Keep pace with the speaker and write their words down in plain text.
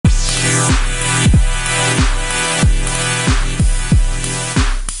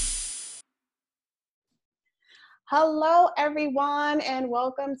Hello, everyone, and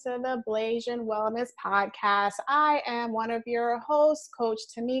welcome to the Blasian Wellness Podcast. I am one of your hosts, Coach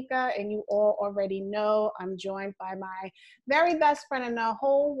Tamika, and you all already know I'm joined by my very best friend in the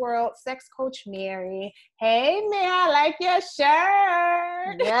whole world, Sex Coach Mary. Hey, Mary, I like your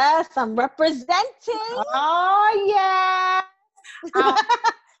shirt. Yes, I'm representing. Oh, yeah.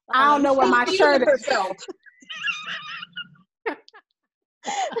 I don't know where my shirt is.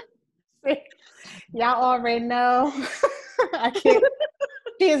 Y'all already know. I can't.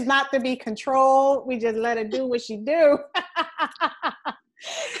 She is not to be controlled. We just let her do what she do.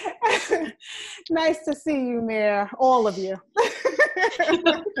 Nice to see you, Mayor. All of you.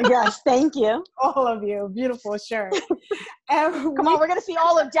 Yes, thank you. All of you. Beautiful shirt. Come on, we're going to see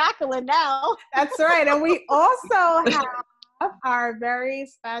all of Jacqueline now. That's right. And we also have our very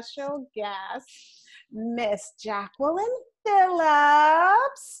special guest, Miss Jacqueline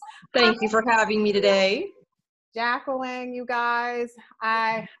Phillips. Thank you for having me today. Jacqueline, you guys,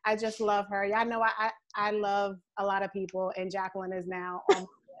 I just love her. Y'all know I love a lot of people, and Jacqueline is now on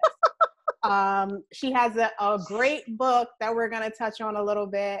my list. She has a great book that we're going to touch on a little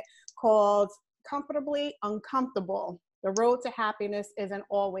bit called Comfortably Uncomfortable. The road to happiness isn't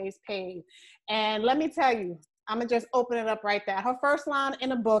always paved. And let me tell you, I'm going to just open it up right there. Her first line in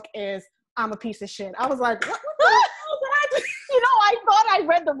the book is, I'm a piece of shit. I was like, what the hell did I do? You know, I thought I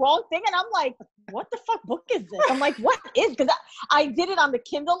read the wrong thing, and I'm like, what the fuck book is this? I'm like, what is, because I did it on the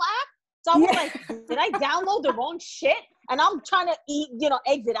Kindle app. So I was like, did I download the wrong shit? And I'm trying to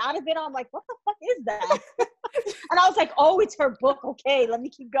exit out of it. I'm like, what the fuck is that? And I was like, oh, it's her book. Okay, let me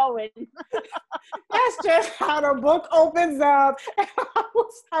keep going. That's just how the book opens up.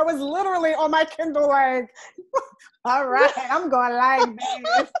 I was literally on my Kindle like, all right, I'm going to like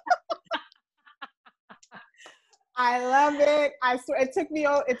this. I love it. I swear it took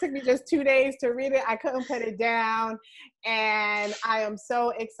me just 2 days to read it. I couldn't put it down. And I am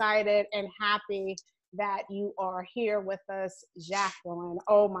so excited and happy that you are here with us, Jacqueline.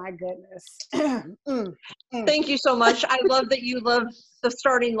 Oh my goodness. Thank you so much. I love that you love the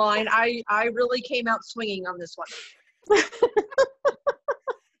starting line. I really came out swinging on this one.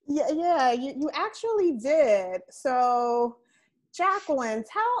 Yeah, you actually did. So, Jacqueline,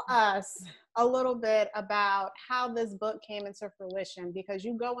 tell us a little bit about how this book came into fruition, because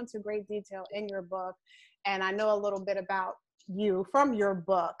you go into great detail in your book, and I know a little bit about you from your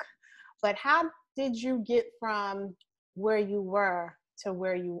book, but how did you get from where you were to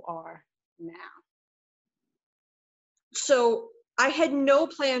where you are now? So I had no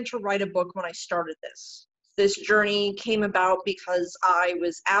plan to write a book when I started this. This journey came about because I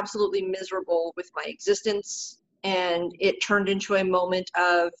was absolutely miserable with my existence, and it turned into a moment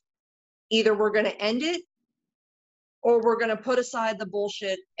of either we're going to end it or we're going to put aside the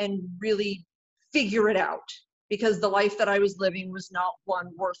bullshit and really figure it out, because the life that I was living was not one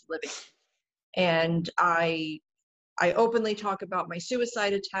worth living. And I openly talk about my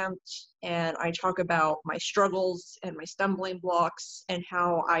suicide attempt, and I talk about my struggles and my stumbling blocks, and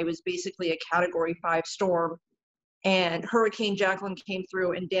how I was basically a Category 5 storm, and Hurricane Jacqueline came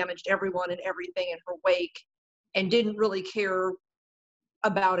through and damaged everyone and everything in her wake and didn't really care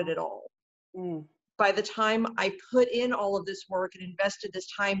about it at all. By the time I put in all of this work and invested this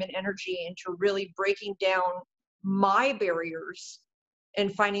time and energy into really breaking down my barriers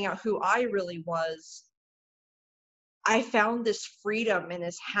and finding out who I really was, I found this freedom and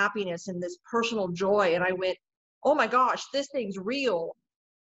this happiness and this personal joy. And I went, oh my gosh, this thing's real.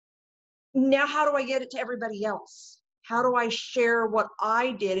 Now, how do I get it to everybody else? How do I share what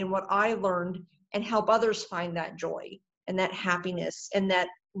I did and what I learned and help others find that joy and that happiness and that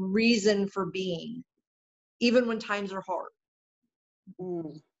reason for being, even when times are hard?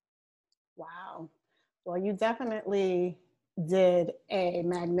 Wow. Well, you definitely did a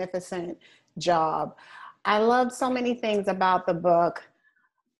magnificent job. I love so many things about the book.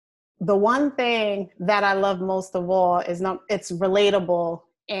 The one thing that I love most of all is it's relatable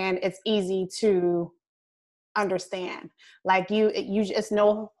and it's easy to understand. Like you just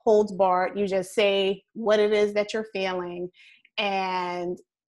no holds barred. You just say what it is that you're feeling. And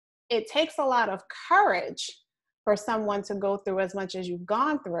it takes a lot of courage for someone to go through as much as you've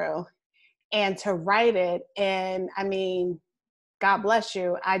gone through and to write it. And I mean, God bless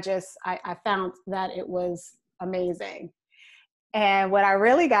you. I found that it was amazing. And what I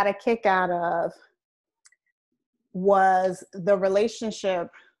really got a kick out of was the relationship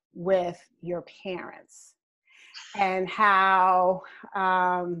with your parents and how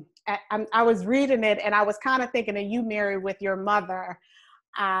I was reading it and I was kind of thinking of you, Mary, with your mother.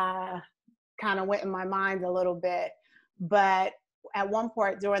 Kind of went in my mind a little bit. But at one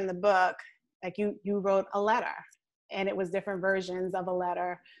point during the book, like you wrote a letter and it was different versions of a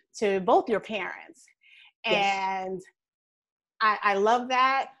letter to both your parents. Yes. And I love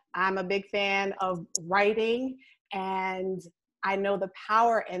that. I'm a big fan of writing, and I know the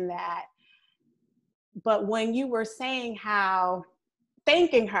power in that. But when you were saying how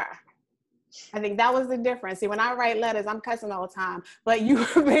thanking her, I think that was the difference. See, when I write letters, I'm cussing all the time, but you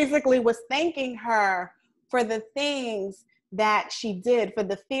basically was thanking her for the things that she did, for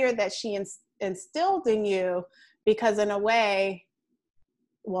the fear that she instilled in you, because in a way,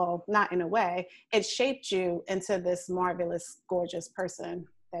 well, not in a way, it shaped you into this marvelous, gorgeous person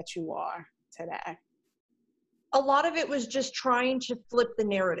that you are today. A lot of it was just trying to flip the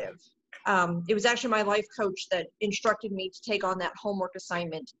narrative. It was actually my life coach that instructed me to take on that homework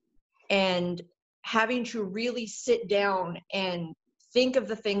assignment, and having to really sit down and think of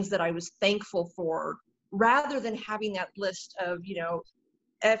the things that I was thankful for, rather than having that list of,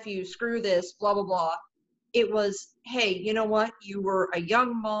 F you, screw this, blah, blah, blah. It was, hey, you know what? You were a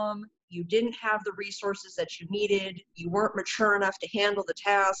young mom. You didn't have the resources that you needed. You weren't mature enough to handle the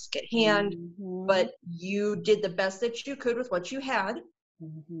task at hand, Mm-hmm. but you did the best that you could with what you had.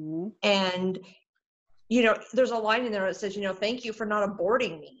 Mm-hmm. And, there's a line in there that says, thank you for not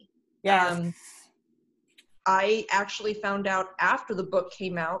aborting me. Yes. I actually found out after the book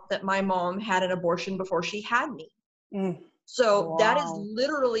came out that my mom had an abortion before she had me. Mm. So that is Wow.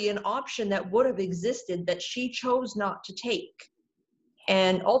 literally an option that would have existed that she chose not to take.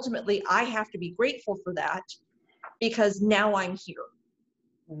 And ultimately, I have to be grateful for that, because now I'm here.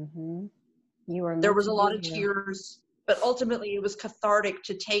 Mm-hmm. You were There meant was to a lot be of here. tears, but ultimately it was cathartic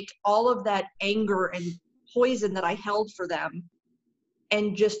to take all of that anger and poison that I held for them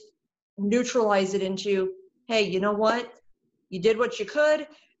and just neutralize it into, hey, you know what? You did what you could.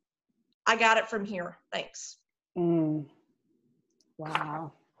 I got it from here. Thanks. Mm.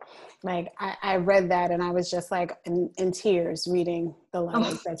 Wow. Like I read that and I was just like in tears reading the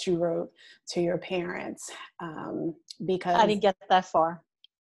letters that you wrote to your parents, because I didn't get that far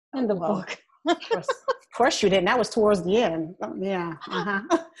in the well, book. of course you didn't. That was towards the end. Yeah. Uh-huh.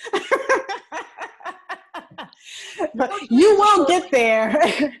 But you will get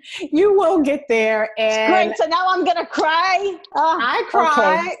there. You will get there. And Great. So now I'm gonna cry. I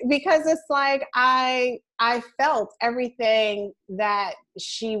cry Okay. because it's like I felt everything that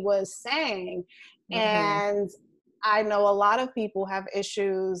she was saying. Mhm. And I know a lot of people have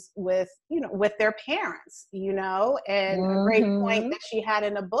issues with, with their parents, and a great point Mhm. that she had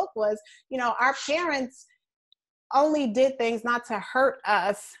in the book was, our parents only did things not to hurt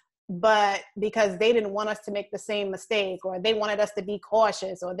us, but because they didn't want us to make the same mistake, or they wanted us to be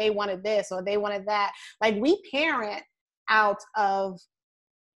cautious, or they wanted this, or they wanted that. Like, we parent out of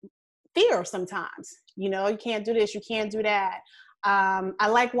fear sometimes. You can't do this, you can't do that. I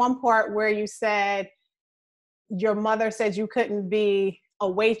like one part where you said your mother said you couldn't be a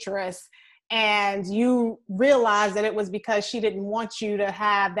waitress, and you realized that it was because she didn't want you to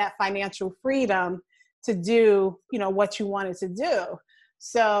have that financial freedom to do, what you wanted to do.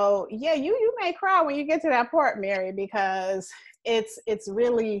 So yeah, you may cry when you get to that part, Mary, because it's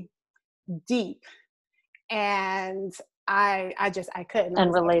really deep. And I couldn't. I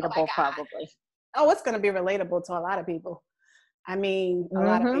And was like, oh my relatable, God. probably. Oh, it's going to be relatable to a lot of people. I mean, a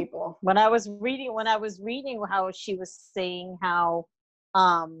lot of people. When I was reading how she was saying how,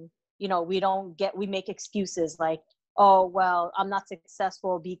 we make excuses like, oh, well, I'm not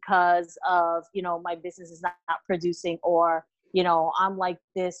successful because of, my business is not producing, or, I'm like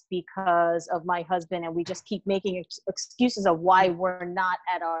this because of my husband. And we just keep making excuses of why we're not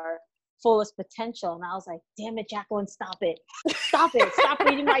at our fullest potential. And I was like, damn it, Jacqueline, stop it. Stop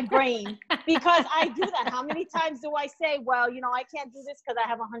reading my brain, because I do that. How many times do I say, well, I can't do this because I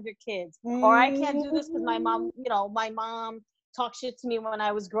have 100 kids, or I can't do this because my mom talked shit to me when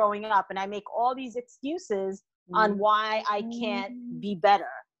I was growing up, and I make all these excuses on why I can't be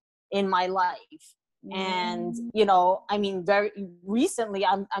better in my life. And very recently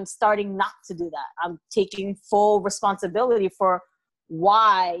I'm starting not to do that. I'm taking full responsibility for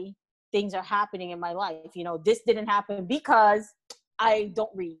why things are happening in my life. This didn't happen because I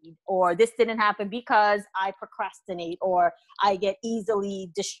don't read, or this didn't happen because I procrastinate, or I get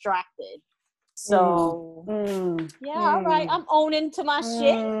easily distracted. So all right, I'm owning to my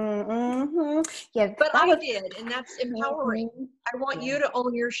shit. Mm-hmm. Yeah, but I did, and that's empowering. I want you to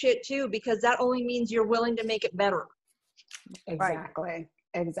own your shit too, because that only means you're willing to make it better. Exactly.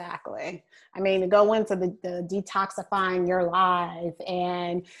 I mean, to go into the detoxifying your life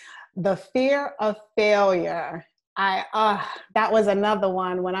and the fear of failure. That was another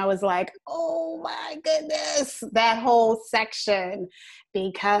one when I was like, oh my goodness, that whole section,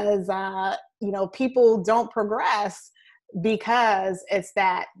 because you know, people don't progress because it's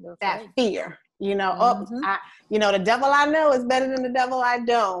that fear, you know, you know, the devil I know is better than the devil I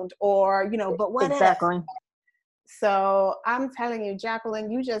don't, or, you know, but what exactly. if? So I'm telling you,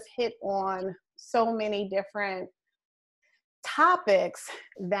 Jacqueline, you just hit on so many different topics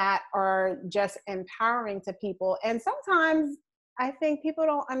that are just empowering to people. And sometimes I think people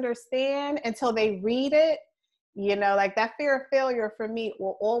don't understand until they read it. You know, like that fear of failure for me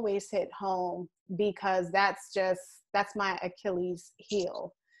will always hit home, because that's my Achilles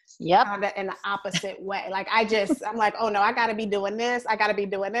heel. Yep. Kind of in the opposite way. Like I'm like, oh no, I got to be doing this. I got to be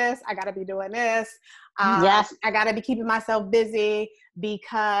doing this. I got to be doing this. Yes. I got to be keeping myself busy,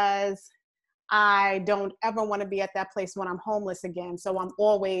 because I don't ever want to be at that place when I'm homeless again. So I'm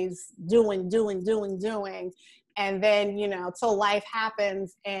always doing. And then, you know, till life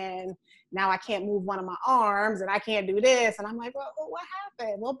happens and now I can't move one of my arms and I can't do this. And I'm like, well, what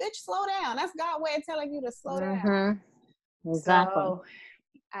happened? Well, bitch, slow down. That's God's way of telling you to slow down. Exactly. So,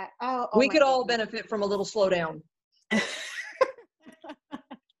 we could all benefit from a little slowdown.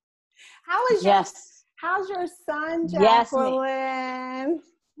 How's your son, Jacqueline?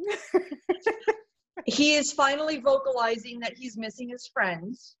 Yes, he is finally vocalizing that he's missing his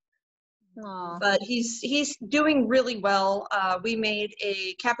friends. Aww. But he's doing really well. We made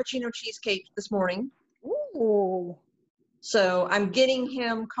a cappuccino cheesecake this morning. Ooh. So I'm getting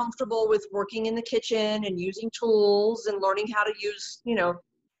him comfortable with working in the kitchen and using tools and learning how to use, you know,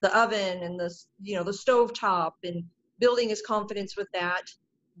 the oven and the, you know, the stove top, and building his confidence with that.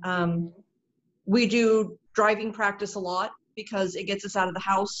 We do driving practice a lot because it gets us out of the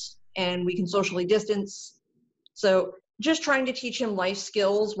house and we can socially distance. So just trying to teach him life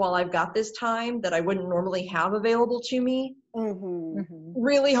skills while I've got this time that I wouldn't normally have available to me.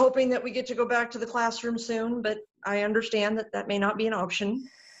 Really hoping that we get to go back to the classroom soon, but I understand that that may not be an option.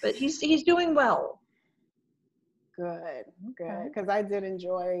 But he's doing well. Good. Because I did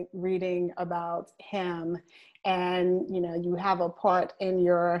enjoy reading about him, and you know, you have a part in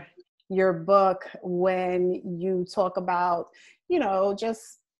your book when you talk about, you know,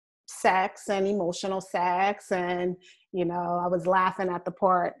 just sex and emotional sex. And you know, I was laughing at the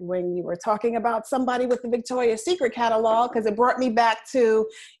part when you were talking about somebody with the Victoria's Secret catalog, because it brought me back to,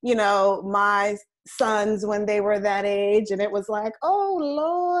 you know, my sons when they were that age, and it was like, oh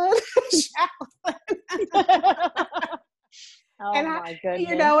Lord. Oh and my goodness.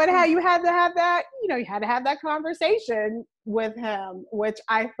 You know, and how you had to have that, you know, you had to have that conversation with him, which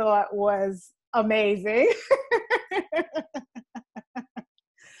I thought was amazing.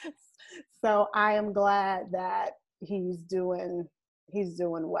 So I am glad that he's doing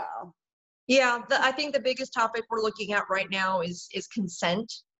well. Yeah, I think the biggest topic we're looking at right now is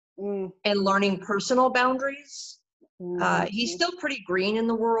consent and learning personal boundaries. He's still pretty green in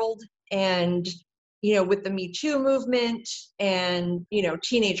the world, and you know, with the Me Too movement and, you know,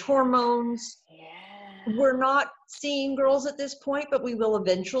 teenage hormones, we're not seeing girls at this point, but we will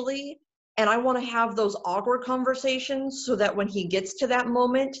eventually. And I want to have those awkward conversations so that when he gets to that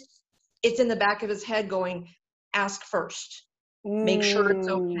moment, it's in the back of his head going, ask first, make sure it's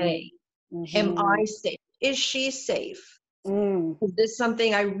okay. Am I safe? Is she safe? Is this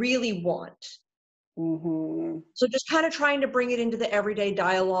something I really want? So just kind of trying to bring it into the everyday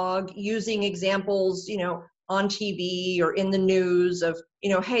dialogue, using examples, you know, on TV or in the news of, you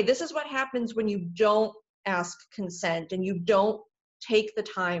know, hey, this is what happens when you don't ask consent and you don't take the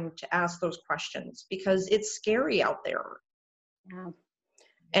time to ask those questions, because it's scary out there. Yeah.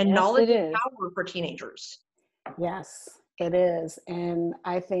 And knowledge is power for teenagers. Yes, it is. And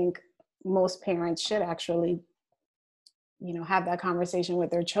I think most parents should actually, you know, have that conversation with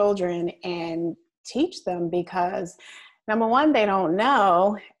their children and teach them, because number one, they don't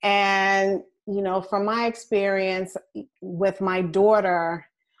know. And, you know, from my experience with my daughter,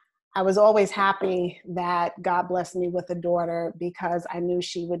 I was always happy that God blessed me with a daughter, because I knew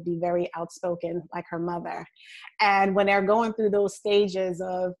she would be very outspoken like her mother. And when they're going through those stages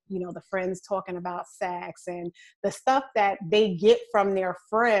of, you know, the friends talking about sex and the stuff that they get from their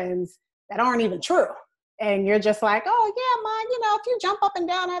friends that aren't even true. And you're just like, oh yeah, Mom, you know, if you jump up and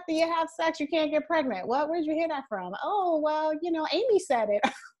down after you have sex, you can't get pregnant. Well, where'd you hear that from? Oh, well, you know, Amy said it.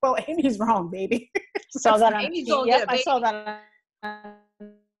 Well, Amy's wrong, baby. Saw that on Amy's TV. Yep, I saw that on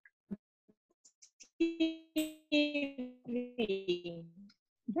TV.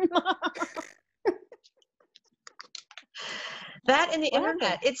 That and the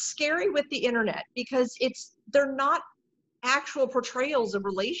internet. It's scary with the internet because they're not actual portrayals of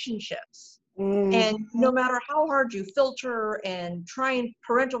relationships. And no matter how hard you filter and try and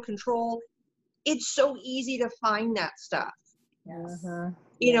parental control, it's so easy to find that stuff. Yes.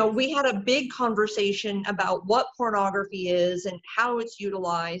 You know, we had a big conversation about what pornography is and how it's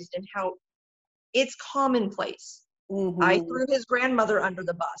utilized and how it's commonplace. I threw his grandmother under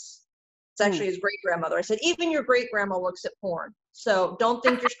the bus. It's actually his great grandmother. I said, even your great grandma looks at porn. So don't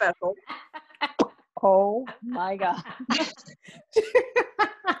think you're special. Oh my God.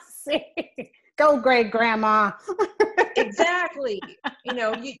 See? Go great grandma. Exactly. You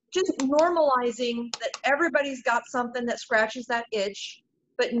know, you just normalizing that everybody's got something that scratches that itch,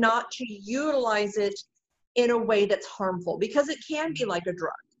 but not to utilize it in a way that's harmful, because it can be like a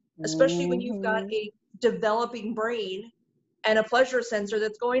drug, especially when you've got a developing brain and a pleasure sensor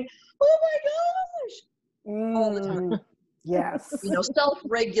that's going, oh my gosh, all the time. Yes. You know,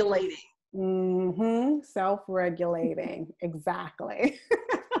 self-regulating. Self-regulating. Exactly.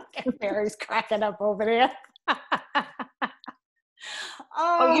 Mary's cracking up over there.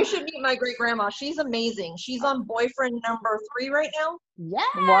 Oh, you should meet my great grandma. She's amazing. She's on boyfriend number 3 right now.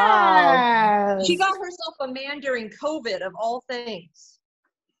 Yes. Wow. She got herself a man during COVID, of all things.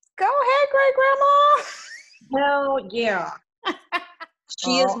 Go ahead, great grandma. Hell yeah.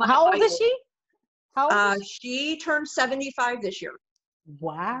 She is my How old idol. is she? How old is She turned 75 this year.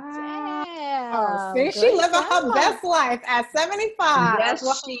 Wow. Damn. Oh, see, she Great living her grandma. best life at 75. Yes,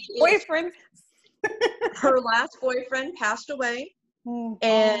 Well, she is. boyfriend. Her last boyfriend passed away, Mm.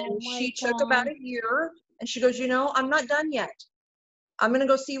 and Oh my she took about God. a year, and she goes, you know, I'm not done yet. I'm going to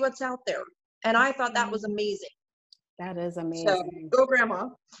go see what's out there. And I thought that was amazing. That is So amazing. go grandma.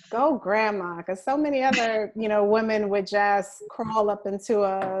 Go grandma, because so many other, you know, women would just crawl up into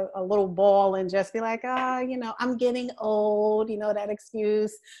a little ball and just be like, you know, I'm getting old, you know, that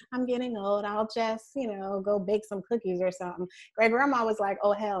excuse, I'm getting old, I'll just, you know, go bake some cookies or something. Great grandma was like,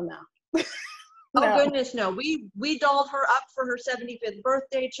 oh, hell no. Oh No. goodness, no. We dolled her up for her 75th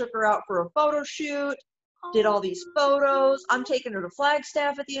birthday, took her out for a photo shoot, did all these photos. I'm taking her to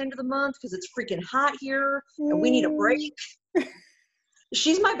Flagstaff at the end of the month because it's freaking hot here and we need a break.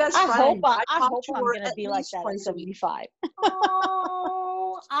 She's my best I friend. hope I talk to I'm her gonna at be like least that at twice a week. 75.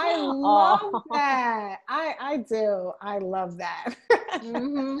 Oh, I love that. I do. I love that.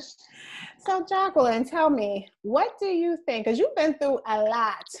 Mm-hmm. So Jacqueline, tell me, what do you think? Because you've been through a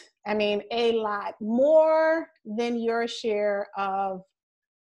lot. I mean, a lot more than your share of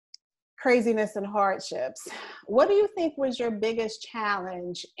craziness and hardships. What do you think was your biggest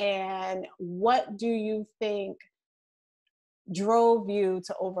challenge, and what do you think drove you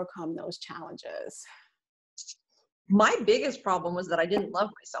to overcome those challenges? My biggest problem was that I didn't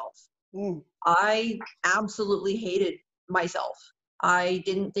love myself. I absolutely hated myself. I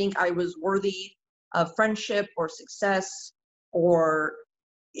didn't think I was worthy of friendship or success, or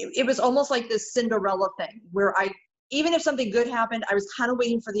it was almost like this Cinderella thing where even if something good happened, I was kind of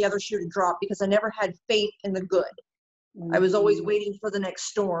waiting for the other shoe to drop because I never had faith in the good. I was always waiting for the next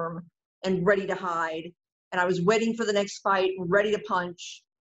storm and ready to hide. And I was waiting for the next fight and ready to punch.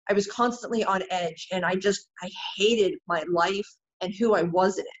 I was constantly on edge, and I hated my life and who I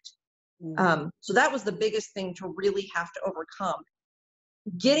was in it. So that was the biggest thing to really have to overcome.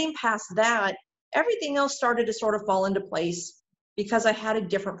 Getting past that, everything else started to sort of fall into place because I had a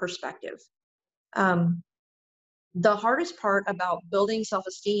different perspective. The hardest part about building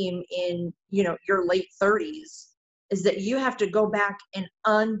self-esteem in, you know, your late 30s is that you have to go back and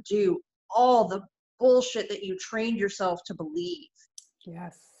undo all the bullshit that you trained yourself to believe.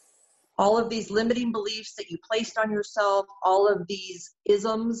 Yes. All of these limiting beliefs that you placed on yourself, all of these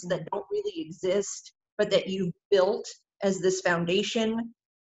isms that don't really exist, but that you've built as this foundation.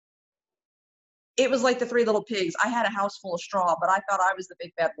 It was like the Three Little Pigs. I had a house full of straw, but I thought I was the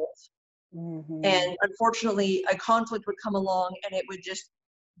big bad wolf. And unfortunately, a conflict would come along and it would just,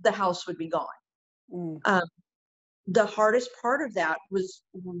 the house would be gone. The hardest part of that was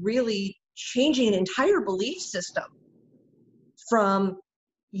really changing an entire belief system from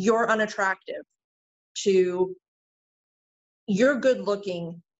you're unattractive to you're good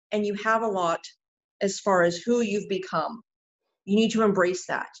looking and you have a lot as far as who you've become. You need to embrace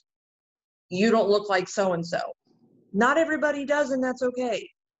that. You don't look like so-and-so. Not everybody does, and that's okay.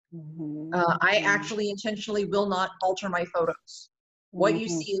 I actually intentionally will not alter my photos. What you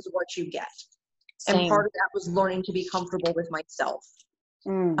see is what you get. Same. And part of that was learning to be comfortable with myself.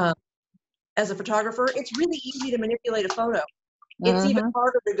 As a photographer, it's really easy to manipulate a photo. It's even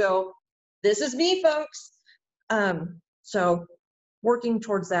harder to go, this is me, folks. So working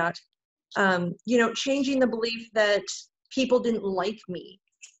towards that, you know, changing the belief that people didn't like me,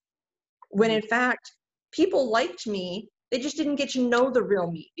 when in fact, people liked me. They just didn't get to know the real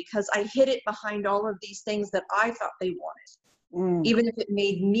me because I hid it behind all of these things that I thought they wanted, even if it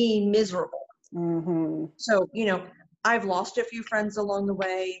made me miserable. So, you know, I've lost a few friends along the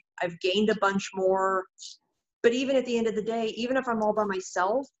way. I've gained a bunch more. But even at the end of the day, even if I'm all by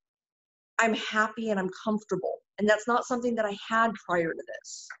myself, I'm happy and I'm comfortable. And that's not something that I had prior to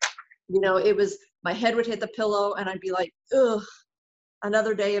this. It was, my head would hit the pillow and I'd be like, ugh,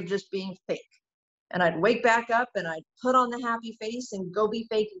 another day of just being fake. And I'd wake back up and I'd put on the happy face and go be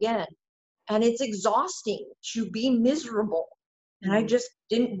fake again. And it's exhausting to be miserable. And I just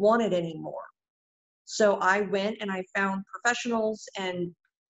didn't want it anymore. So I went and I found professionals and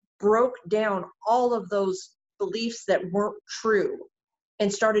broke down all of those beliefs that weren't true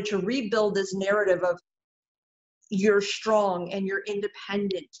and started to rebuild this narrative of you're strong and you're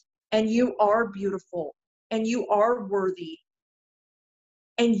independent and you are beautiful and you are worthy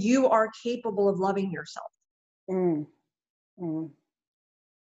and you are capable of loving yourself. Mm. Mm.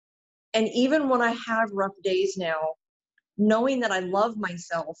 And even when I have rough days now, knowing that I love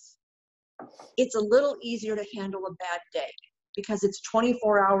myself, it's a little easier to handle a bad day because it's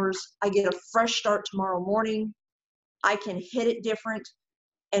 24 hours. I get a fresh start tomorrow morning. I can hit it different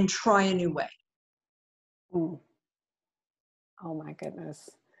and try a new way. Mm. Oh my goodness.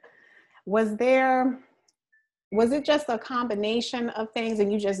 Was it just a combination of things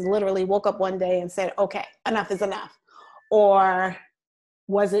and you just literally woke up one day and said, okay, enough is enough? Or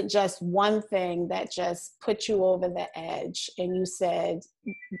was it just one thing that just put you over the edge and you said,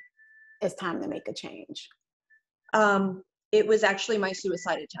 it's time to make a change? It was actually my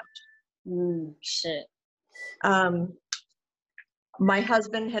suicide attempt. Shit. My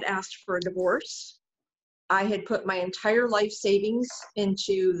husband had asked for a divorce. I had put my entire life savings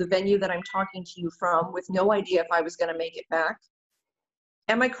into the venue that I'm talking to you from with no idea if I was going to make it back.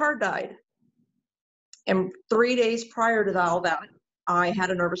 And my car died. And 3 days prior to all that, I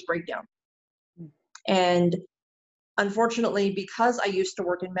had a nervous breakdown. And unfortunately, because I used to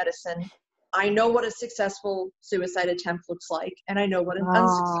work in medicine, I know what a successful suicide attempt looks like. And I know what an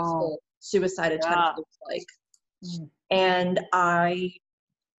unsuccessful suicide attempt looks like. And I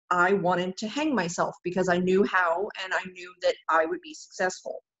wanted to hang myself because I knew how and I knew that I would be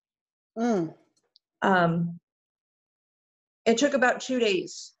successful. It took about 2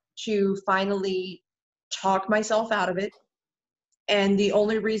 days to finally talk myself out of it. And the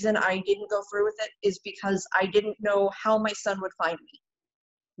only reason I didn't go through with it is because I didn't know how my son would find me.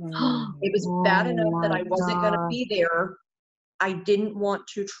 It was bad enough that I wasn't going to be there. I didn't want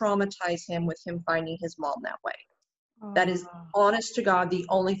to traumatize him with him finding his mom that way. That is, honest to God, the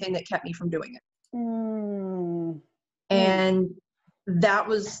only thing that kept me from doing it. And that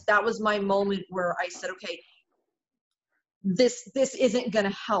was my moment where I said, okay, this isn't going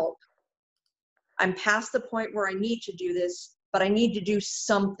to help. I'm past the point where I need to do this, but I need to do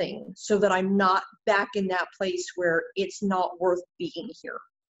something so that I'm not back in that place where it's not worth being here.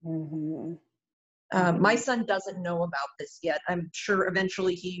 My son doesn't know about this yet. I'm sure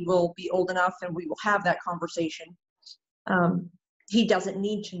eventually he will be old enough and we will have that conversation. He doesn't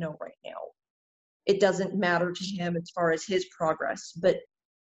need to know right now. It doesn't matter to him as far as his progress, but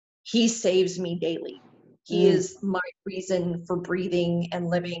he saves me daily. He is my reason for breathing and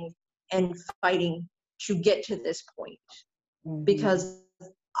living and fighting to get to this point. Because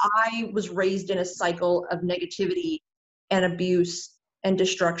I was raised in a cycle of negativity and abuse and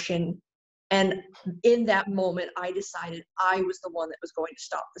destruction. And in that moment, I decided I was the one that was going to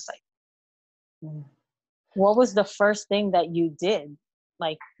stop the cycle. What was the first thing that you did,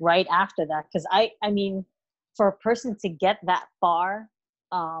 like right after that? Because I mean, for a person to get that far,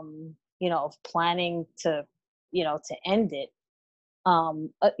 of planning to, to end it,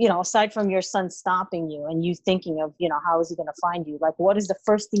 aside from your son stopping you and you thinking of, how is he going to find you? Like, what is the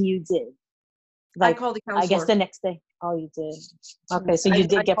first thing you did? Like, I called the counselor. I guess the next day. Oh, you did. Okay, so you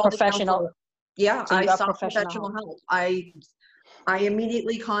did get professional. Yeah, so I sought professional help. I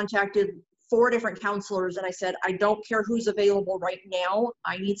immediately contacted 4 different counselors and I said, I don't care who's available right now.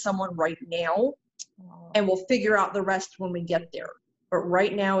 I need someone right now, and we'll figure out the rest when we get there. But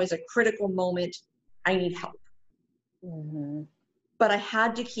right now is a critical moment. I need help. But I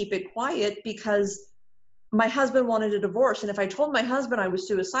had to keep it quiet because my husband wanted a divorce. And if I told my husband I was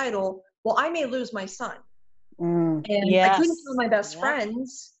suicidal, well, I may lose my son. And I couldn't tell my best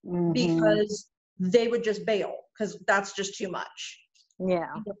friends because they would just bail because that's just too much. Yeah.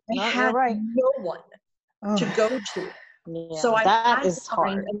 I had no one to go to. Yeah, so I that had is to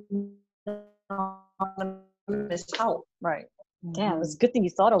find hard. anonymous help. Right. Damn, it's a good thing you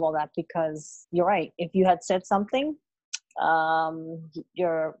thought of all that, because you're right. If you had said something,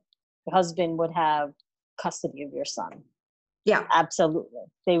 your husband would have custody of your son. Yeah, absolutely.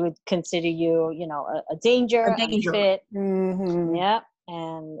 They would consider you, a danger, unfit. Yeah,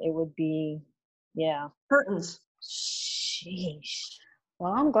 and it would be, curtains. Sheesh.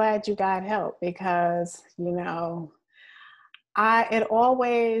 Well, I'm glad you got help because, you know, it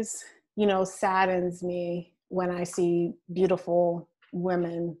always, you know, saddens me when I see beautiful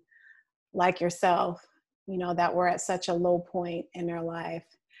women like yourself, you know, that were at such a low point in their life.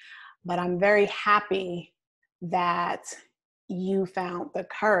 But I'm very happy that you found the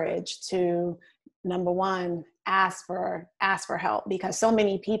courage to, number one, ask for help, because so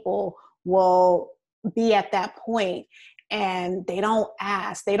many people will be at that point and they don't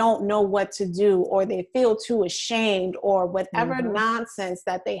ask, they don't know what to do, or they feel too ashamed, or whatever nonsense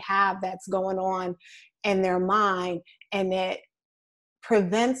that they have that's going on in their mind, and it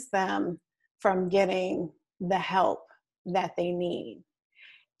prevents them from getting the help that they need.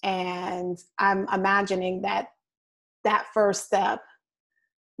 And I'm imagining that that first step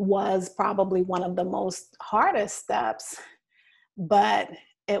was probably one of the most hardest steps, but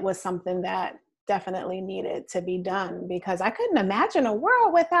it was something that definitely needed to be done, because I couldn't imagine a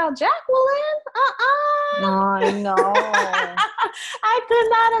world without Jacqueline. I know. I could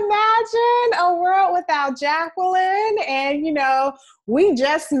not imagine a world without Jacqueline. And you know, we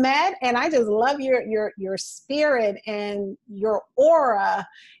just met, and I just love your spirit and your aura.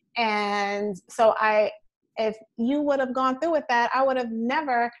 And so if you would have gone through with that, I would have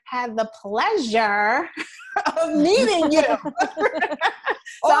never had the pleasure of meeting you.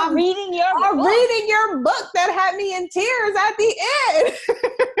 So I'm reading your book. Reading your book that had me in tears at the end.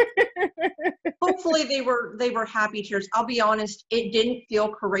 Hopefully they were happy tears. I'll be honest, it didn't feel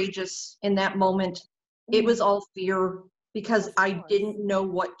courageous in that moment. It was all fear, because I didn't know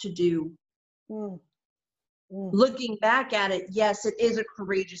what to do. Looking back at it, yes, it is a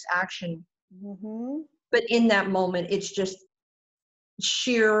courageous action. But in that moment, it's just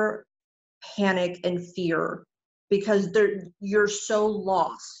sheer panic and fear, because you're so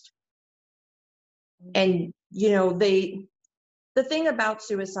lost. And you know, the thing about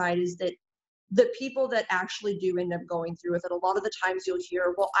suicide is that the people that actually do end up going through with it, a lot of the times you'll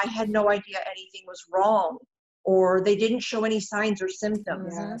hear, well, I had no idea anything was wrong, or they didn't show any signs or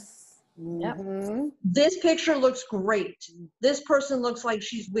symptoms. Yes. Yep. This picture looks great. This person looks like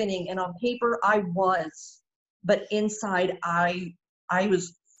she's winning, and on paper I was, but inside I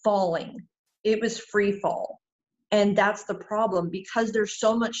was falling. It was free fall. And that's the problem, because there's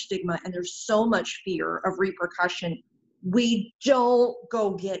so much stigma and there's so much fear of repercussion. We don't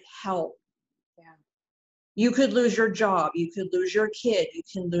go get help. Yeah. You could lose your job, you could lose your kid, you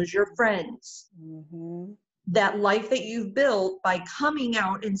can lose your friends. That life that you've built by coming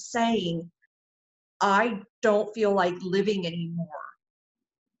out and saying, I don't feel like living anymore.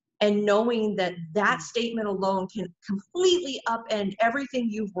 And knowing that that statement alone can completely upend everything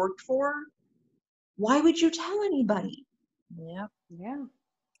you've worked for, why would you tell anybody? Yeah. Yeah.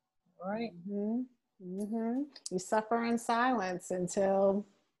 Right. You suffer in silence until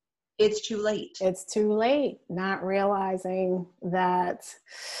it's too late. It's too late, not realizing that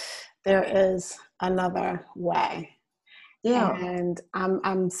there is another way. Yeah. And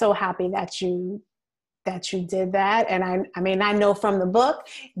I'm so happy that you did that. And I mean, I know from the book,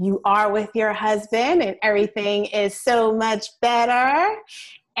 you are with your husband and everything is so much better.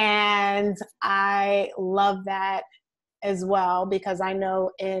 And I love that as well, because I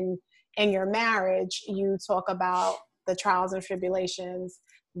know in your marriage, you talk about the trials and tribulations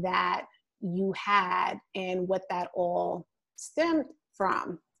that you had and what that all stemmed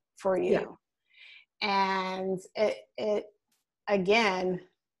from for you. Yeah. And it again,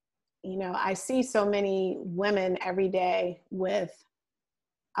 you know, I see so many women every day with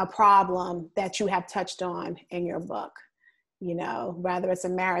a problem that you have touched on in your book, you know, whether it's a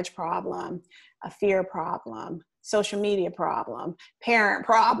marriage problem, a fear problem, social media problem, parent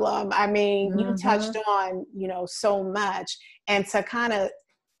problem. I mean, you touched on, you know, so much. And to kind of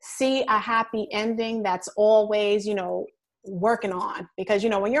see a happy ending that's always, you know, working on, because, you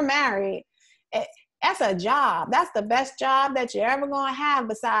know, when you're married, that's a job. That's the best job that you're ever going to have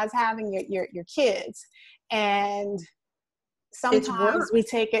besides having your kids. And sometimes we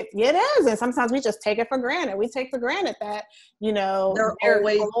take it, it is. And sometimes we just take it for granted. We take for granted that, you know, they're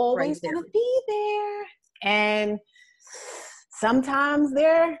always going to be there. And sometimes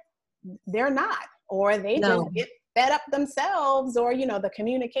they're not, or they just get fed up themselves, or, you know, the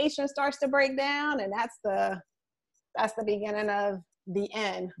communication starts to break down, and that's the beginning of the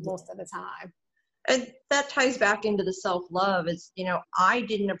end most of the time. And that ties back into the self-love. Is, you know, I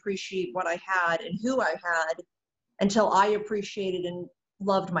didn't appreciate what I had and who I had until I appreciated and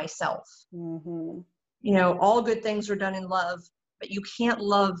loved myself. You know, all good things are done in love, but you can't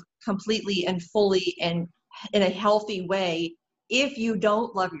love completely and fully and in a healthy way if you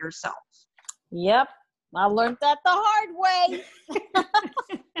don't love yourself. Yep. I learned that the hard way.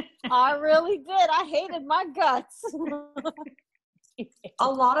 I really did. I hated my guts. A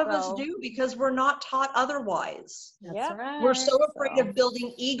lot of us So- do, because we're not taught otherwise. That's Yeah. right. We're so afraid So- of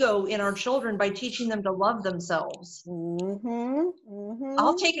building ego in our children by teaching them to love themselves.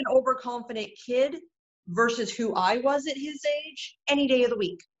 I'll take an overconfident kid versus who I was at his age any day of the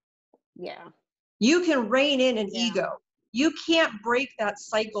week. Yeah. You can rein in an Yeah. ego. You can't break that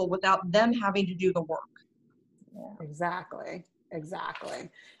cycle without them having to do the work. Exactly.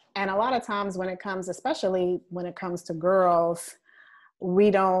 And a lot of times when it comes, especially when it comes to girls,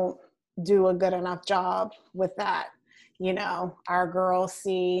 we don't do a good enough job with that. You know, our girls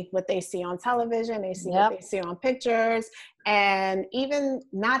see what they see on television, they see what they see on pictures, and even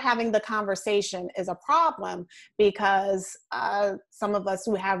not having the conversation is a problem, because some of us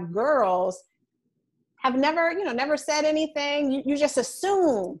who have girls have never said anything. You just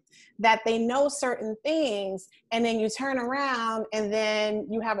assume that they know certain things, and then you turn around and then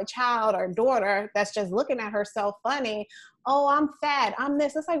you have a child or daughter that's just looking at herself funny. Oh, I'm fat, I'm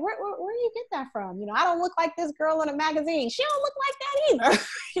this. It's like, where do you get that from? You know, I don't look like this girl in a magazine. She don't look like that either.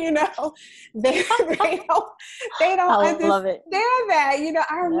 You know, they don't understand that. You know,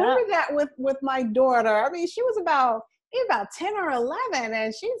 I remember that with my daughter. I mean, she was about 10 or 11,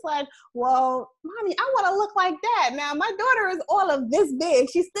 and she's like, well, mommy, I want to look like that. Now my daughter is all of this big.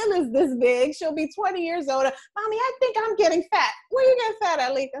 She still is this big. She'll be 20 years older. Mommy, I think I'm getting fat. Where you getting fat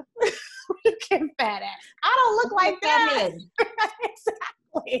at, Lika? Where you getting fat at? I don't look like that.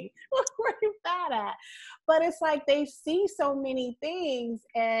 Exactly. Where you fat at? But it's like they see so many things,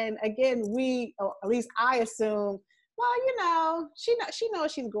 and again, or at least I assume, well, you know, she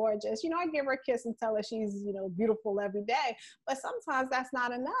knows she's gorgeous. You know, I give her a kiss and tell her she's, you know, beautiful every day. But sometimes that's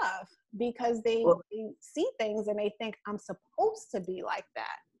not enough, because they see things and they think I'm supposed to be like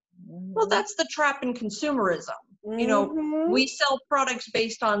that. Well, that's the trap in consumerism. You know, we sell products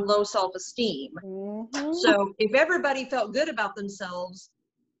based on low self-esteem. So if everybody felt good about themselves,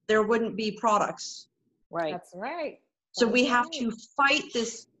 there wouldn't be products. Right. That's right. So we have to fight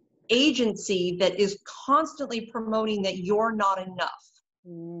this agency that is constantly promoting that you're not enough.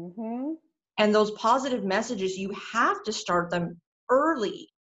 And those positive messages, you have to start them early.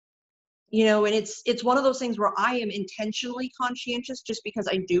 You know, and it's one of those things where I am intentionally conscientious, just because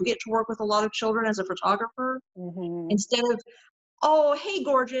I do get to work with a lot of children as a photographer. Instead of, oh, hey,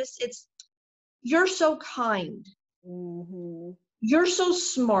 gorgeous, it's, you're so kind. You're so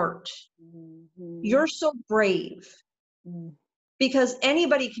smart. You're so brave. Because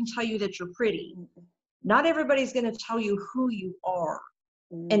anybody can tell you that you're pretty. Not everybody's going to tell you who you are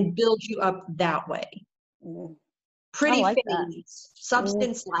and build you up that way. Pretty like fades.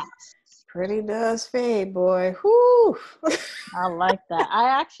 Substance lasts. Pretty does fade, boy. Whoo. I like that.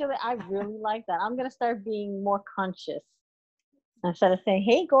 I really like that. I'm going to start being more conscious. Instead of saying,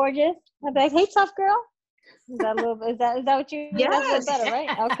 hey, gorgeous, I'd be like, hey, tough girl. Is that what you, yes. That's a little better,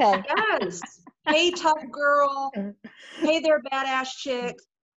 right? Okay. Yes. Hey, tough girl. Hey there, badass chick.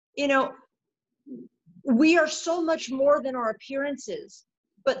 You know, we are so much more than our appearances,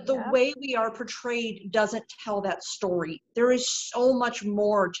 but the way we are portrayed doesn't tell that story. There is so much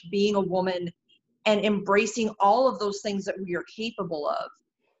more to being a woman and embracing all of those things that we are capable of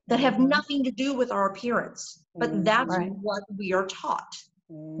that have nothing to do with our appearance, but that's what we are taught.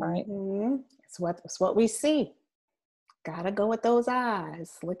 Right. It's what we see. Gotta go with those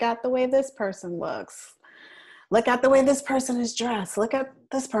eyes. Look at the way this person looks. Look at the way this person is dressed. Look at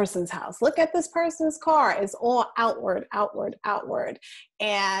this person's house. Look at this person's car. It's all outward, outward, outward.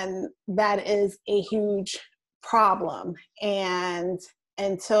 And that is a huge problem. And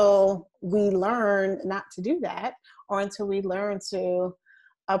until we learn not to do that, or until we learn to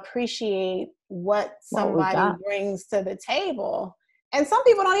appreciate what somebody brings to the table. And some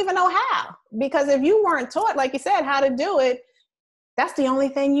people don't even know how, because if you weren't taught, like you said, how to do it, that's the only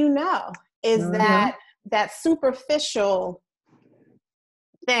thing you know is that superficial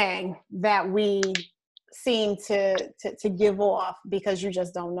thing that we seem to give off, because you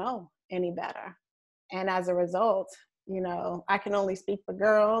just don't know any better. And as a result, you know, I can only speak for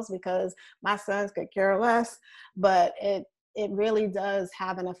girls because my sons could care less, but it really does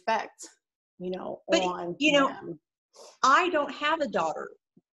have an effect, you know, on them. I don't have a daughter.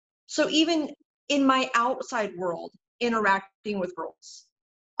 So even in my outside world, interacting with girls,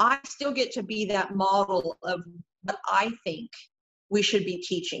 I still get to be that model of what I think we should be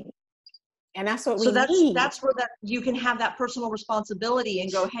teaching. And that's what we need. That's where you can have that personal responsibility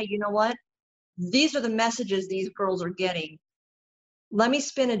and go, hey, you know what? These are the messages these girls are getting. Let me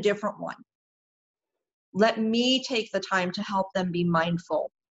spin a different one. Let me take the time to help them be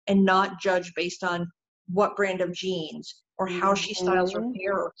mindful and not judge based on what brand of jeans, or how she styles her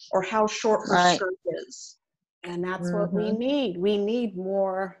hair, or how short her skirt is. And that's what we need. We need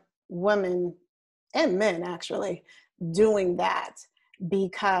more women and men actually doing that,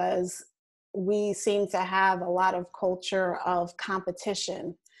 because we seem to have a lot of culture of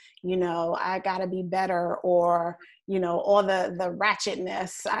competition. You know, I gotta be better, or, you know, all the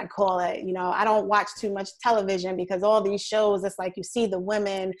ratchetness, I call it. You know, I don't watch too much television because all these shows, it's like you see the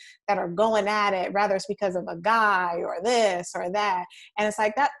women that are going at it, rather it's because of a guy or this or that. And it's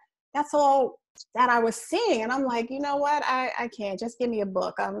like that's all that I was seeing. And I'm like, you know what? I can't, just give me a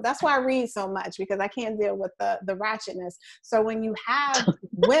book. That's why I read so much, because I can't deal with the ratchetness. So when you have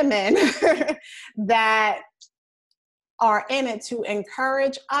women that are in it to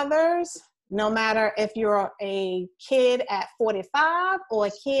encourage others, no matter if you're a kid at 45 or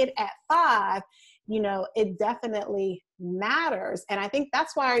a kid at 5, you know, it definitely matters. And I think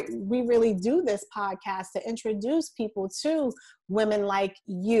that's why we really do this podcast, to introduce people to women like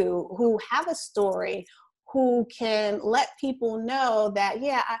you who have a story, who can let people know that,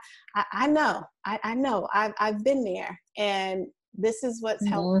 yeah, I know, I've been there, and this is what's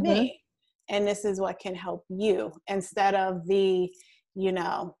helped me, and this is what can help you, instead of the, you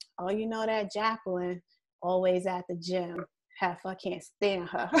know, oh, you know that Jacqueline always at the gym, I can't stand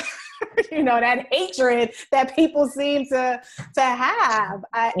her. You know, that hatred that people seem to have.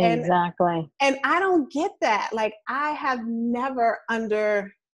 Exactly. And I don't get that. Like, I have never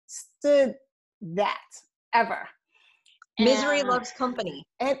understood that, ever. Misery loves company.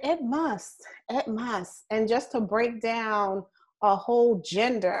 It must. And just to break down a whole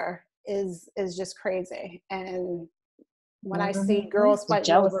gender is just crazy. And when I see girls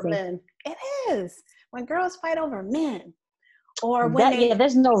fighting over men, it is. When girls fight over men, or when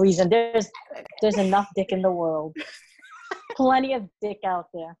there's no reason. There's enough dick in the world. Plenty of dick out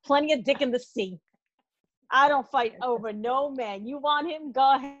there. Plenty of dick in the sea. I don't fight over no man. You want him?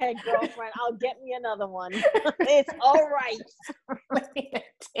 Go ahead, girlfriend. I'll get me another one. It's all right.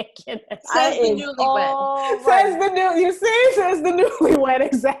 Says the newlywed. Says the newlywed,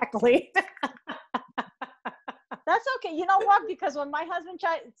 exactly. That's okay. You know what? Because when my husband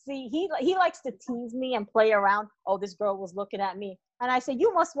he likes to tease me and play around. Oh, this girl was looking at me. And I said,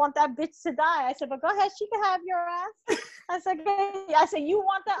 you must want that bitch to die. I said, but go ahead. She can have your ass. I said, you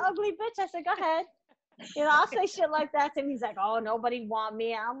want that ugly bitch? I said, go ahead. You know, I'll say shit like that to him. He's like, oh, nobody want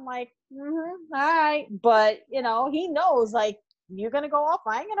me. I'm like, all right. But, you know, he knows, like, you're going to go off.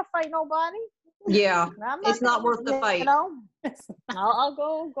 I ain't going to fight nobody. Yeah, it's not worth the fight. You know, I'll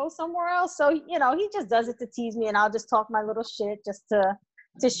go somewhere else. So, you know, he just does it to tease me, and I'll just talk my little shit just to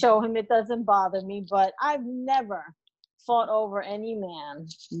show him it doesn't bother me. But I've never fought over any man.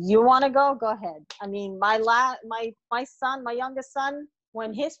 You want to go? Go ahead. I mean, my son, my youngest son,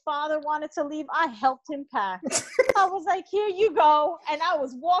 when his father wanted to leave, I helped him pack. I was like, here you go. And I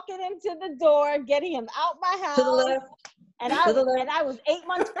was walking him to the door, getting him out my house. To the left. And I was 8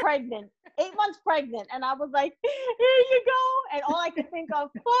 months pregnant. 8 months pregnant. And I was like, here you go. And all I could think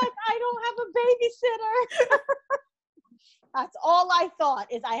of, fuck, I don't have a babysitter. That's all I thought,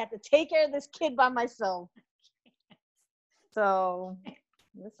 is I had to take care of this kid by myself. So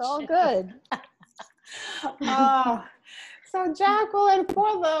it's all good. So Jacqueline,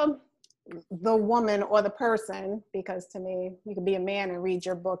 for the woman or the person, because to me, you could be a man and read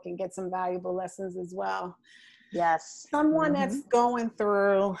your book and get some valuable lessons as well. Yes. Someone that's going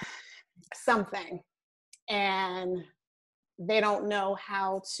through something and they don't know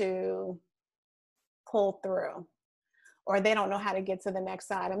how to pull through, or they don't know how to get to the next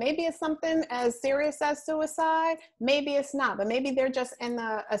side. And maybe it's something as serious as suicide, maybe it's not, but maybe they're just in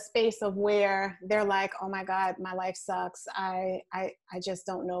a space of where they're like, oh my God, my life sucks. I just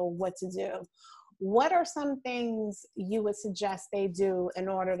don't know what to do. What are some things you would suggest they do in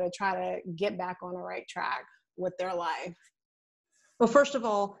order to try to get back on the right track with their life? Well, first of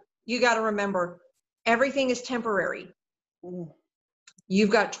all, you got to remember, everything is temporary. You've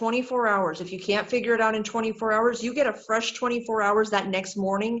got 24 hours. If you can't figure it out in 24 hours, you get a fresh 24 hours that next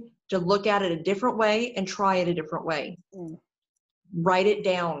morning to look at it a different way and try it a different way. Write it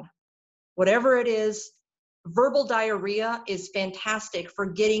down. Whatever it is, verbal diarrhea is fantastic for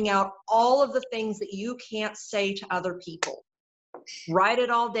getting out all of the things that you can't say to other people. Write it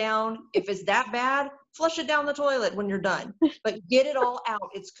all down. If it's that bad, flush it down the toilet when you're done. But get it all out.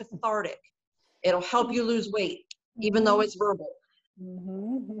 It's cathartic. It'll help you lose weight, even though it's verbal.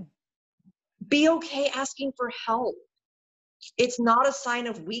 Be okay asking for help. It's not a sign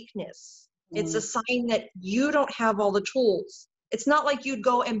of weakness. It's a sign that you don't have all the tools. It's not like you'd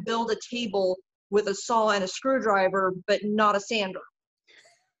go and build a table with a saw and a screwdriver, but not a sander.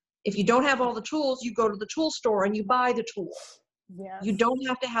 If you don't have all the tools, you go to the tool store and you buy the tool. Yes. You don't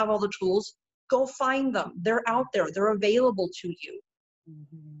have to have all the tools. Go find them. They're out there. They're available to you.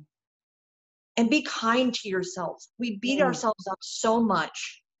 Mhm. And be kind to yourself. We beat ourselves up so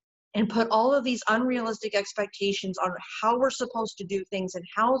much and put all of these unrealistic expectations on how we're supposed to do things and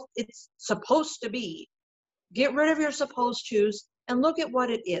how it's supposed to be. Get rid of your supposed tos and look at what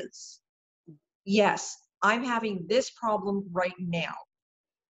it is. Yes, I'm having this problem right now.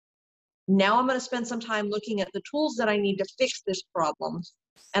 Now I'm going to spend some time looking at the tools that I need to fix this problem.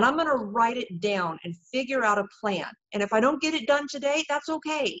 And I'm going to write it down and figure out a plan. And if I don't get it done today, that's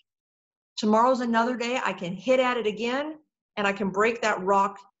okay. Tomorrow's another day. I can hit at it again and I can break that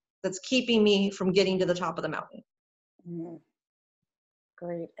rock that's keeping me from getting to the top of the mountain. Mm.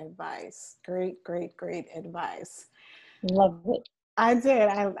 Great advice. Great, great, great advice. Love it. I did.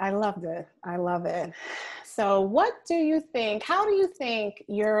 I loved it. I love it. So what do you think, how do you think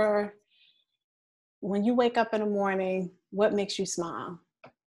when you wake up in the morning, what makes you smile?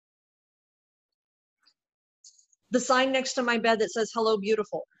 The sign next to my bed that says, "Hello,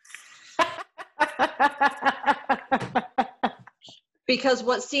 beautiful." Because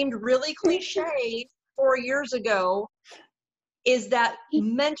what seemed really cliche 4 years ago is that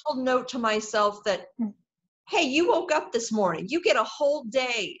mental note to myself that, hey, you woke up this morning. You get a whole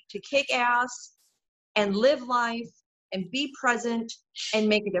day to kick ass and live life and be present and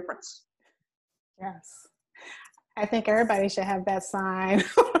make a difference. Yes. I think everybody should have that sign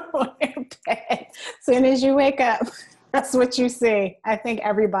on their bed. As soon as you wake up, that's what you see. I think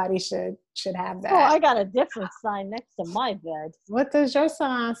everybody should have that. Oh, I got a different sign next to my bed. What does your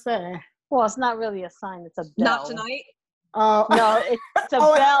sign say? Well, it's not really a sign, it's a bell. Not tonight. Oh No, it's a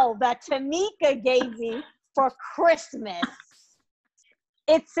bell that Tamika gave me for Christmas.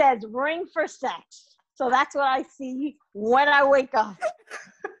 It says ring for sex. So that's what I see when I wake up.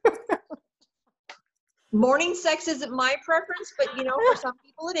 Morning sex isn't my preference, but you know, for some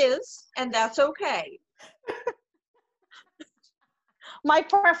people it is, and that's okay. My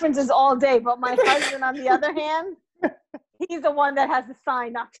preference is all day, but my husband, on the other hand, he's the one that has the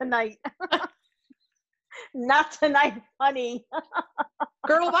sign, not tonight. Not tonight, honey.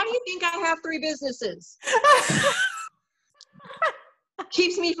 Girl, why do you think I have 3 businesses?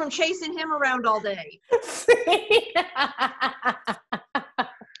 Keeps me from chasing him around all day.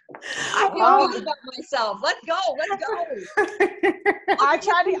 I feel good about myself. Let's go. Let's go. I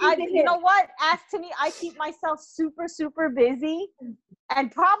try to, you know what? Ask to me, I keep myself super, super busy,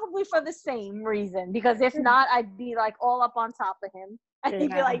 and probably for the same reason, because if not, I'd be like all up on top of him. And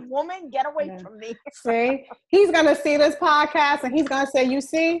he'd be like, woman, get away from me. See, he's going to see this podcast and he's going to say, you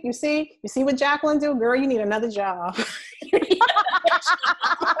see what Jacqueline do? Girl, you need another job.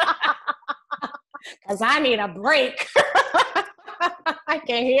 Because I need a break. I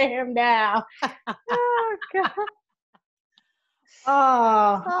can hear him now. Oh, God.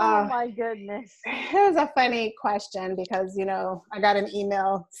 Oh, My goodness. Here's a funny question because, you know, I got an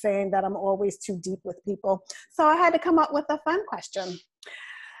email saying that I'm always too deep with people. So I had to come up with a fun question.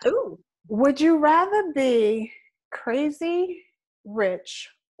 Ooh. Would you rather be crazy, rich,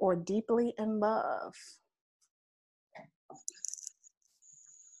 or deeply in love?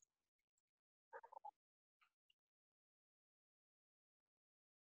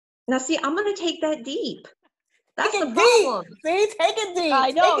 Now, see, I'm going to take that deep. That's Take the it problem. deep. See, take it deep.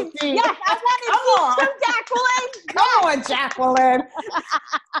 I know. Take it deep. Yes, I want it too, Jacqueline. Come on, Jacqueline.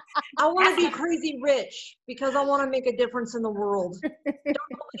 I want to be crazy rich because I want to make a difference in the world. Don't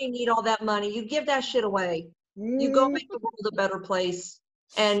nobody need all that money. You give that shit away. You go make the world a better place.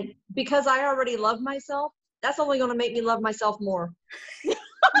 And because I already love myself, that's only going to make me love myself more.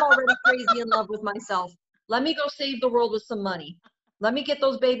 I'm already crazy in love with myself. Let me go save the world with some money. Let me get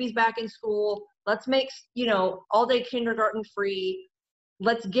those babies back in school. Let's make, you know, all-day kindergarten free.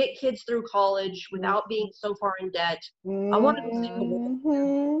 Let's get kids through college without being so far in debt. I want to save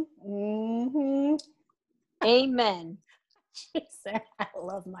the world. Amen. She said, I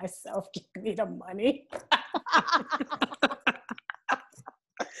love myself. Give me the money.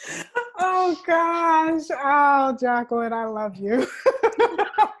 Oh, gosh. Oh, Jacqueline, I love you.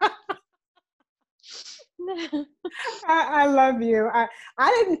 I love you. I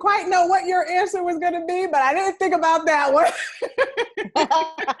didn't quite know what your answer was going to be, but I didn't think about that one.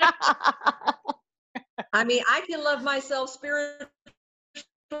 I mean, I can love myself spiritually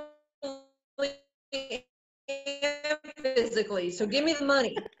and physically. So give me the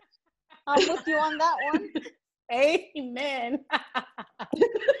money. I'm with you on that one. Amen.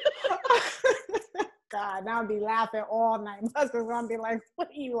 God, now I'll be laughing all night. My husband's gonna be like, what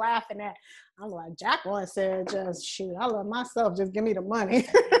are you laughing at? I'm like, Jacqueline said, just shoot, I love myself, just give me the money.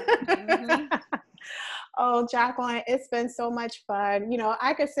 Mhm. Oh, Jacqueline, it's been so much fun. We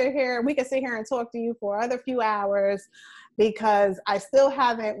could sit here and talk to you for another few hours because I still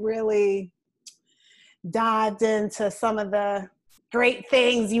haven't really dived into some of the great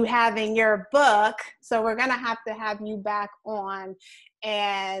things you have in your book. So we're going to have you back on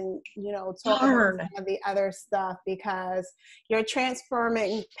and, talk about some of the other stuff because you're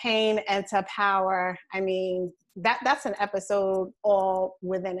transforming pain into power. I mean, that's an episode all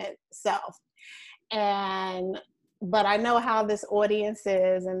within itself. But I know how this audience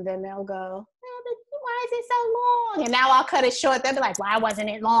is, and then they'll go, but why is it so long? And now I'll cut it short. They'll be like, why wasn't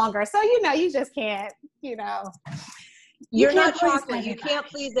it longer? So, you just can't, You're can't not please chocolate. You everybody. can't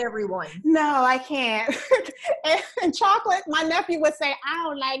please everyone. No, I can't. and chocolate, my nephew would say, I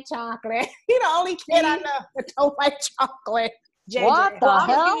don't like chocolate. He's the only kid I know that don't like chocolate. JJ. What the Well, I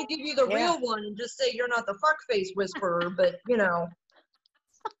was hell? going to give you the real one and just say you're not the fuckface whisperer, but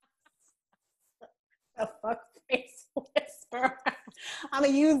The fuck face whisper. I'm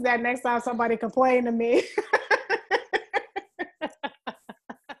going to use that next time somebody complain to me.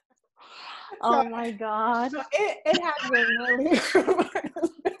 Oh my God. So it has been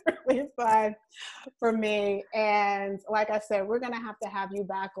really fun for me. And like I said, we're going to have you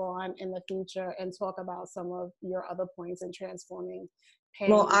back on in the future and talk about some of your other points in transforming pain.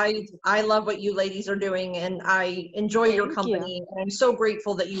 Well, I love what you ladies are doing, and I enjoy your company. And I'm so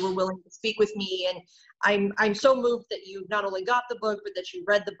grateful that you were willing to speak with me. And I'm so moved that you not only got the book, but that you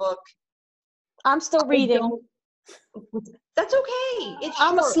read the book. I'm still reading. That's okay.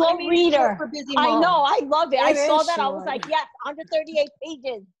 I'm a slow reader. For busy I moms. know. I love it. I saw that. Short. I was like, yes, 138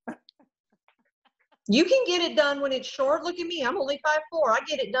 pages. You can get it done when it's short. Look at me. I'm only 5'4". I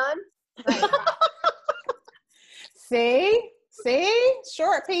get it done. See?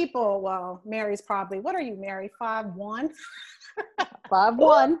 Short people. Well, Mary's probably, what are you, Mary? 5'1"?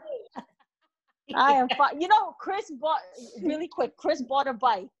 5'1". I am 5. Chris bought a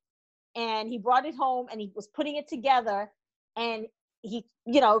bike. And he brought it home and he was putting it together and he,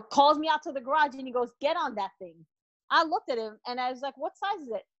 calls me out to the garage and he goes, get on that thing. I looked at him and I was like, what size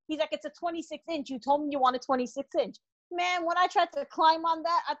is it? He's like, it's a 26-inch. You told me you want a 26-inch. Man, when I tried to climb on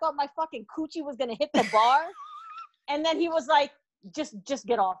that, I thought my fucking coochie was going to hit the bar. And then he was like, just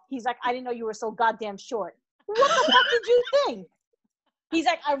get off. He's like, I didn't know you were so goddamn short. What the fuck did you think? He's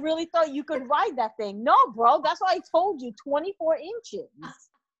like, I really thought you could ride that thing. No, bro, that's why I told you 24 inches.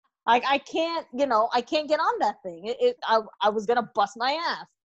 I can't get on that thing. I was gonna bust my ass.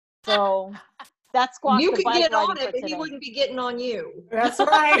 So that's squash. You the could bike get on riding it, for but he today. wouldn't be getting on you. That's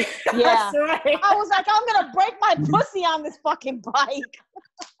right. Yeah. That's right. I was like, I'm gonna break my pussy on this fucking bike.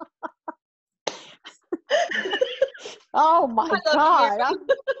 Oh my God.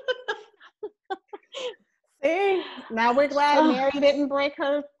 See? Now we're glad Mary didn't break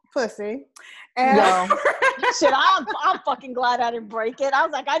her pussy. Yo, shit, I'm fucking glad I didn't break it. I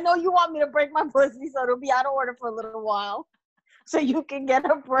was like, I know you want me to break my pussy, so it'll be out of order for a little while, so you can get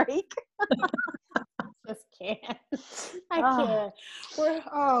a break. Just can't. I can't.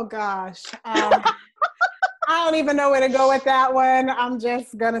 Oh gosh. I don't even know where to go with that one. I'm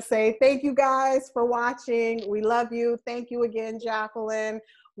just gonna say thank you guys for watching. We love you. Thank you again, Jacqueline.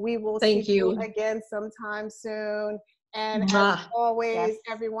 We will see you again sometime soon. And as always,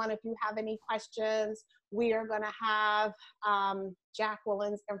 everyone, if you have any questions, we are going to have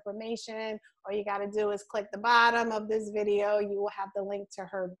Jacqueline's information. All you got to do is click the bottom of this video. You will have the link to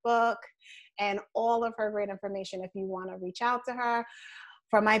her book and all of her great information if you want to reach out to her.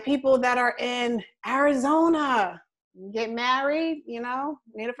 For my people that are in Arizona, get married, need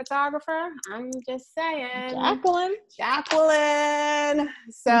a photographer. I'm just saying. Jacqueline.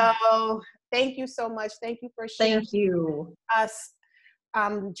 So thank you so much. Thank you for sharing us,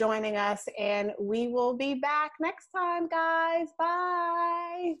 joining us. And we will be back next time, guys.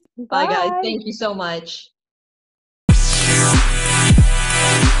 Bye. Bye, guys. Thank you so much.